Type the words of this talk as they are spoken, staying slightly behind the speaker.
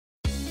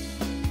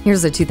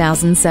Here's a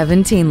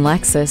 2017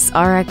 Lexus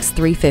RX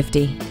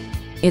 350.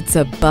 It's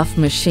a buff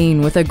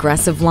machine with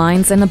aggressive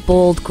lines and a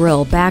bold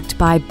grille backed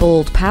by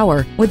bold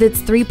power with its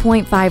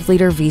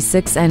 3.5-liter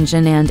V6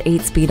 engine and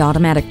 8-speed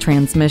automatic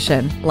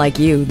transmission. Like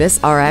you, this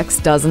RX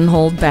doesn't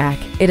hold back.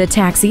 It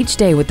attacks each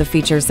day with the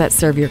features that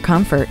serve your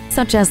comfort,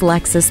 such as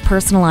Lexus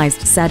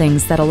personalized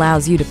settings that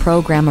allows you to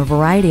program a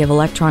variety of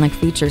electronic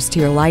features to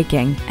your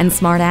liking, and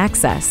Smart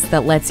Access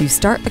that lets you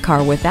start the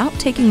car without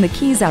taking the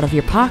keys out of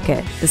your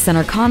pocket. The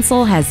center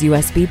console has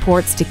USB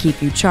ports to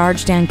keep you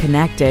charged and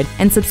connected,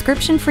 and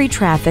subscription-free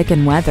traffic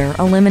and weather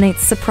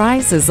eliminates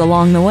surprises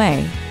along the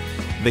way.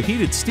 The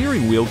heated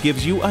steering wheel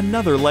gives you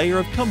another layer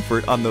of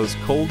comfort on those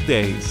cold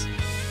days.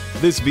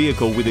 This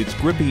vehicle with its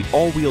grippy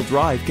all-wheel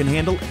drive can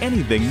handle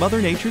anything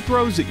Mother Nature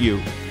throws at you.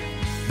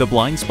 The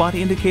blind spot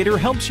indicator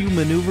helps you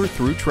maneuver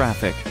through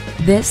traffic.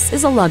 This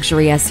is a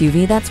luxury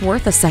SUV that's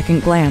worth a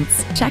second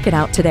glance. Check it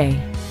out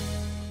today.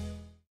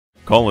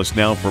 Call us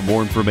now for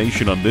more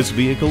information on this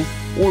vehicle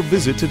or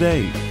visit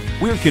today.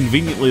 We're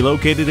conveniently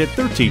located at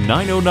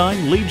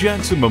 13909 Lee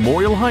Jackson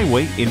Memorial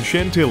Highway in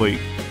Chantilly.